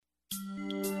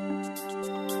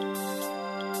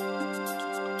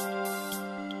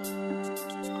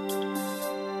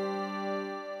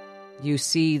You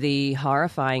see the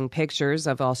horrifying pictures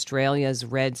of Australia's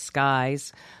red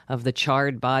skies, of the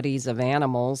charred bodies of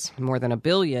animals. More than 1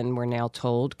 billion, we're now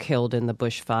told, killed in the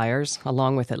bushfires,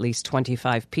 along with at least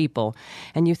 25 people.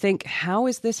 And you think, how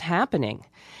is this happening?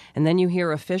 And then you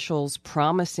hear officials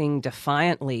promising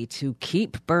defiantly to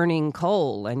keep burning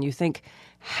coal. And you think,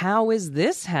 how is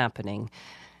this happening?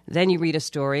 Then you read a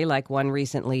story like one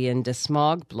recently in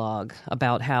DeSmog blog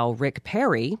about how Rick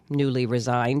Perry, newly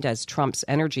resigned as Trump's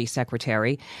energy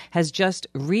secretary, has just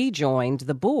rejoined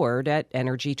the board at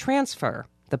Energy Transfer,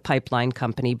 the pipeline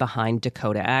company behind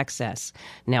Dakota Access,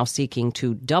 now seeking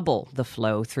to double the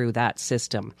flow through that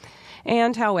system.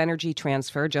 And how Energy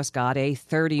Transfer just got a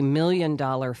 $30 million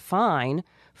fine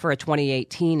for a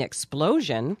 2018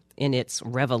 explosion in its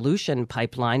Revolution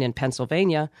pipeline in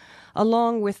Pennsylvania,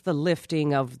 along with the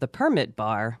lifting of the permit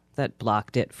bar that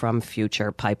blocked it from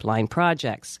future pipeline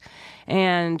projects.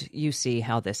 And you see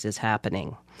how this is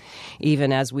happening.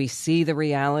 Even as we see the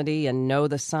reality and know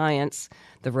the science,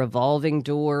 the revolving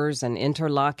doors and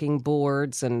interlocking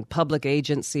boards and public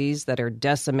agencies that are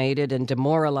decimated and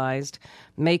demoralized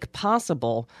make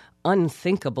possible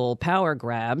unthinkable power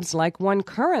grabs like one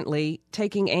currently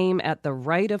taking aim at the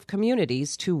right of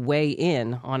communities to weigh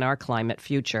in on our climate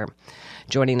future.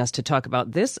 Joining us to talk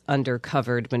about this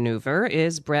undercovered maneuver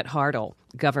is Brett Hartle,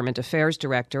 Government Affairs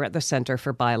Director at the Center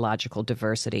for Biological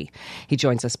Diversity. He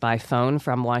joins us by phone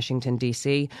from Washington,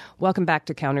 D.C. Welcome back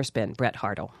to Counterspin, Brett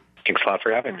Hartle. Thanks a lot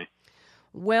for having me.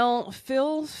 Well,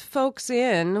 fill folks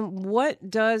in. What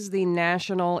does the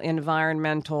National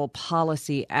Environmental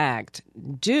Policy Act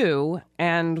do,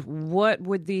 and what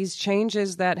would these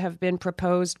changes that have been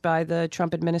proposed by the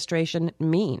Trump administration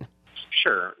mean?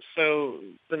 Sure. So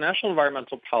the National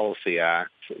Environmental Policy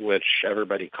Act, which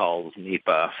everybody calls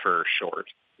NEPA for short,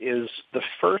 is the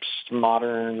first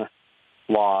modern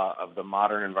law of the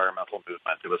modern environmental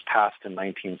movement. It was passed in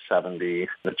 1970.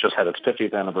 It just had its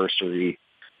 50th anniversary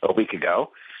a week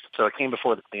ago. So it came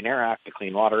before the Clean Air Act, the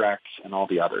Clean Water Act, and all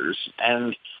the others.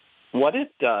 And what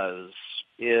it does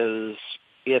is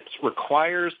it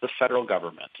requires the federal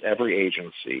government, every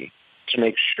agency, to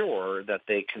make sure that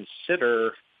they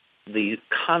consider the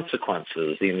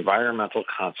consequences, the environmental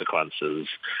consequences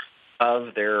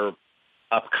of their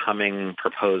upcoming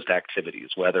proposed activities,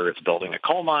 whether it's building a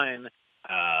coal mine,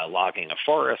 logging a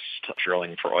forest,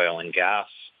 drilling for oil and gas,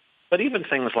 but even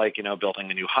things like,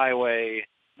 building a new highway,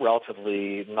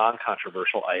 relatively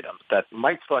non-controversial items that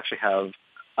might still actually have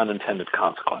unintended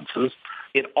consequences.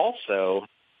 It also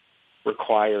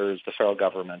requires the federal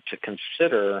government to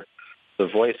consider the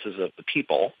voices of the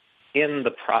people in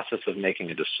the process of making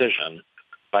a decision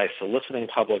by soliciting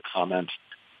public comment,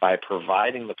 by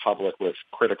providing the public with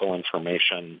critical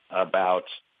information about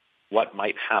what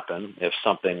might happen if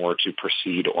something were to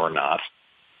proceed or not.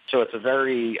 So it's a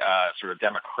very sort of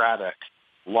democratic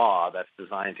law that's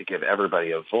designed to give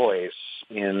everybody a voice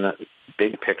in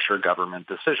big picture government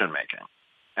decision making.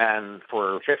 And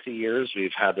for 50 years,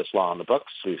 we've had this law on the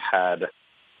books. We've had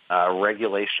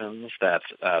regulations that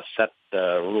set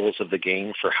the rules of the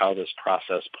game for how this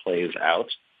process plays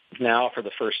out. Now, for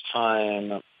the first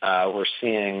time, we're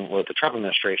seeing with the Trump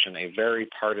administration a very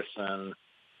partisan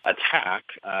attack,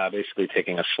 basically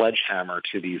taking a sledgehammer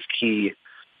to these key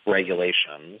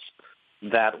regulations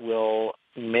that will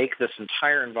make this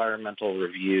entire environmental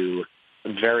review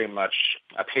very much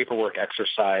a paperwork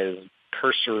exercise,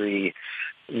 cursory,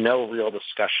 no real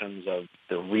discussions of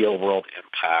the real-world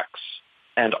impacts,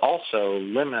 and also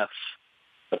limits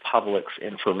the public's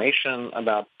information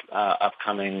about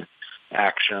upcoming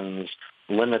actions,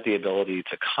 limit the ability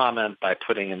to comment by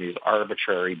putting in these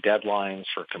arbitrary deadlines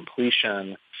for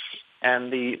completion.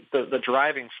 And the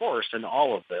driving force in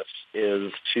all of this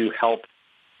is to help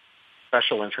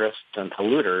special interests and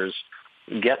polluters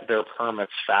get their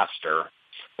permits faster,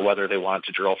 whether they want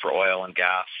to drill for oil and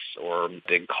gas or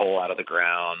dig coal out of the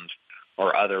ground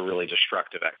or other really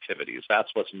destructive activities. That's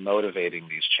what's motivating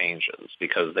these changes,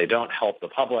 because they don't help the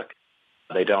public,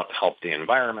 they don't help the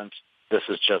environment. This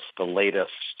is just the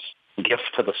latest gift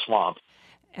to the swamp.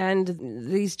 And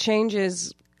these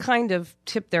changes kind of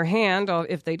tip their hand,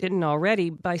 if they didn't already,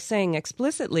 by saying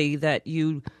explicitly that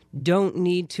you don't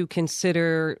need to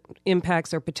consider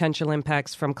impacts or potential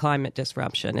impacts from climate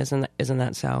disruption. Isn't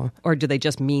that so? Or do they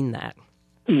just mean that?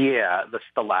 Yeah, that's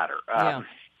the latter.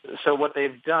 So what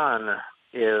they've done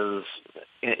is,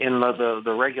 in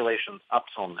the regulations up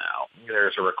till now,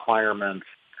 there's a requirement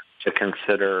to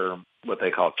consider what they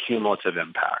call cumulative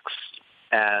impacts.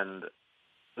 And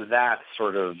that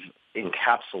sort of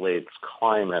encapsulates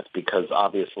climate because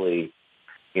obviously,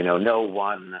 no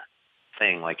one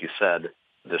thing, like you said,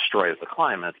 destroys the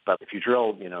climate. But if you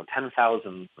drill,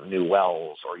 10,000 new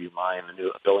wells or you mine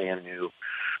a billion new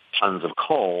tons of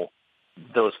coal,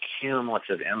 those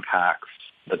cumulative impacts,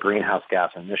 the greenhouse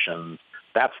gas emissions,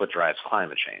 that's what drives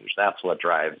climate change. That's what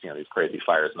drives, these crazy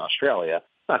fires in Australia.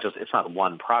 It's not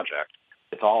one project.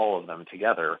 It's all of them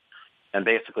together. And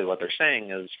basically what they're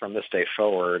saying is from this day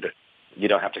forward, you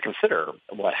don't have to consider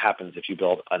what happens if you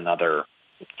build another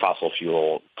fossil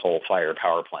fuel coal-fired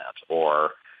power plant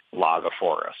or log a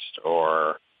forest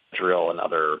or drill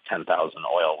another 10,000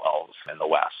 oil wells in the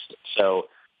West. So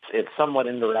it's somewhat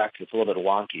indirect. It's a little bit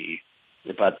wonky.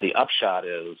 But the upshot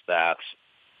is that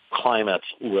climate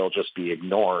will just be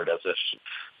ignored as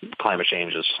if climate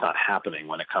change is just not happening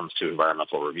when it comes to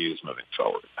environmental reviews moving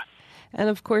forward. And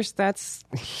of course, that's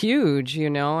huge,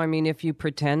 I mean, if you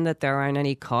pretend that there aren't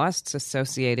any costs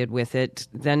associated with it,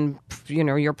 then,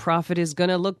 your profit is going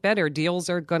to look better. Deals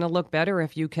are going to look better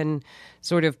if you can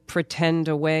sort of pretend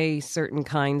away certain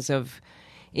kinds of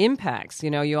impacts.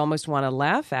 You almost want to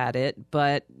laugh at it,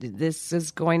 but this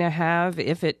is going to have,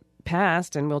 if it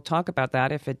passed, and we'll talk about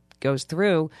that if it goes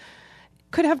through,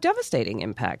 could have devastating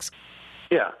impacts.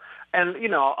 Yeah. And,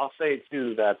 I'll say,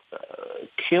 too, that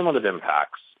cumulative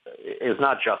impacts is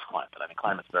not just climate. I mean,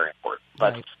 climate's very important.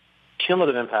 But right.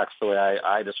 Cumulative impacts, the way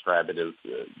I describe it, is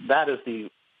that is the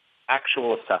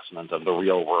actual assessment of the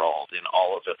real world in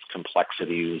all of its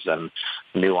complexities and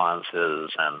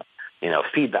nuances and,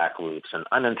 feedback loops and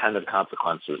unintended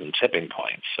consequences and tipping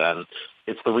points. And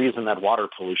it's the reason that water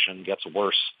pollution gets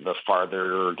worse the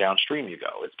farther downstream you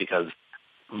go. It's because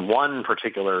one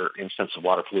particular instance of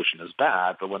water pollution is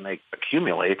bad, but when they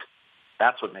accumulate,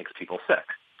 that's what makes people sick.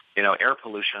 Air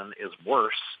pollution is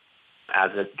worse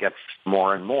as it gets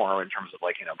more and more in terms of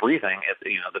breathing.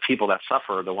 The people that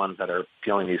suffer are the ones that are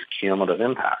feeling these cumulative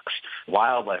impacts.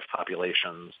 Wildlife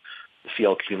populations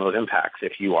feel cumulative impacts.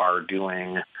 If you are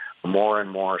doing more and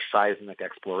more seismic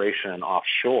exploration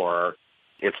offshore,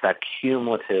 it's that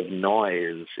cumulative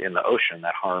noise in the ocean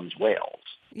that harms whales.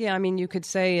 Yeah, I mean, you could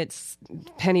say it's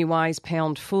penny wise,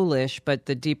 pound foolish, but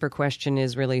the deeper question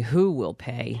is really who will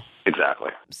pay. Exactly.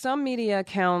 Some media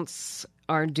accounts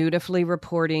are dutifully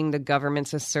reporting the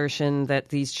government's assertion that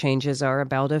these changes are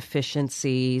about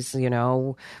efficiencies,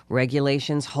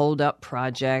 regulations hold up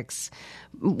projects.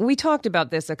 We talked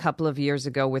about this a couple of years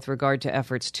ago with regard to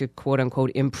efforts to, quote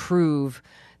unquote, improve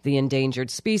the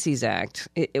Endangered Species Act.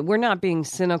 We're not being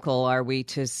cynical, are we,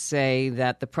 to say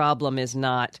that the problem is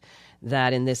not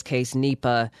that, in this case,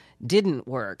 NEPA didn't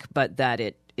work, but that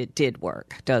it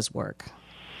does work?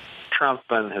 Trump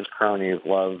and his cronies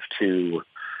love to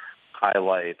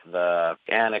highlight the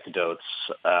anecdotes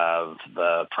of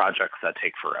the projects that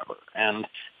take forever. And,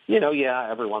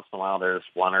 every once in a while there's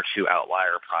one or two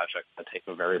outlier projects that take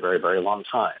a very, very, very long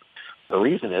time. The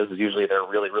reason is usually they're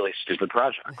really, really stupid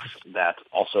projects that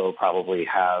also probably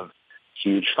have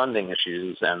huge funding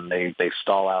issues and they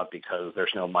stall out because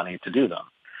there's no money to do them,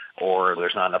 or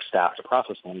there's not enough staff to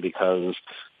process them because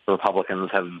Republicans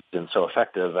have been so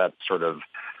effective at sort of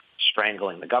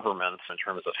strangling the government in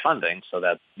terms of funding so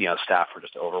that, staff are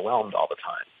just overwhelmed all the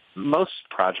time. Most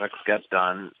projects get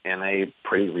done in a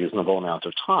pretty reasonable amount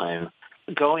of time.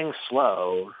 Going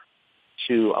slow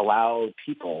to allow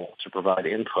people to provide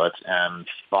input and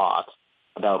thought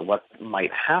about what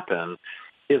might happen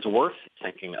is worth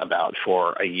thinking about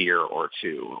for a year or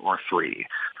two or three,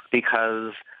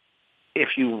 because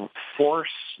if you force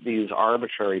these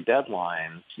arbitrary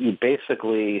deadlines, you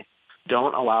basically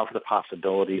don't allow for the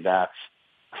possibility that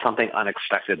something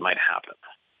unexpected might happen.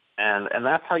 And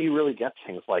that's how you really get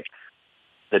things like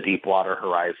the Deepwater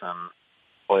Horizon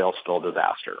oil spill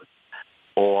disaster,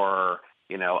 or,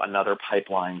 another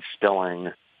pipeline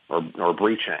spilling or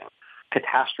breaching.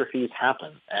 Catastrophes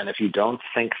happen. And if you don't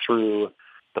think through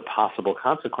the possible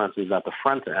consequences at the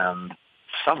front end,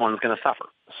 someone's going to suffer.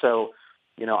 So,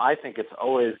 I think it's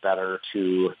always better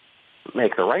to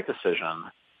make the right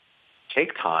decision,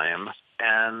 take time,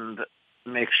 and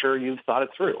make sure you've thought it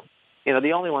through.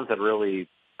 The only ones that really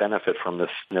benefit from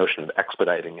this notion of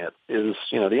expediting it is,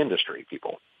 the industry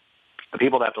people. The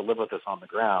people that have to live with this on the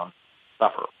ground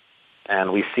suffer.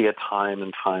 And we see it time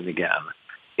and time again.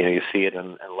 You see it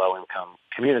in low-income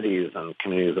communities and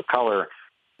communities of color.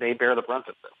 They bear the brunt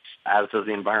of this, as does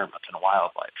the environment and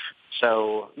wildlife.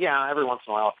 So, every once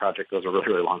in a while a project goes a really,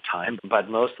 really long time, but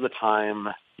most of the time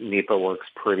NEPA works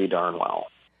pretty darn well.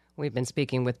 We've been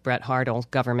speaking with Brett Hartle,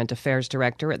 Government Affairs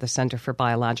Director at the Center for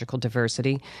Biological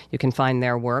Diversity. You can find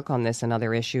their work on this and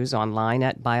other issues online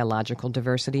at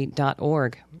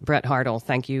biologicaldiversity.org. Brett Hartle,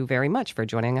 thank you very much for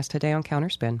joining us today on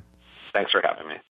Counterspin. Thanks for having me.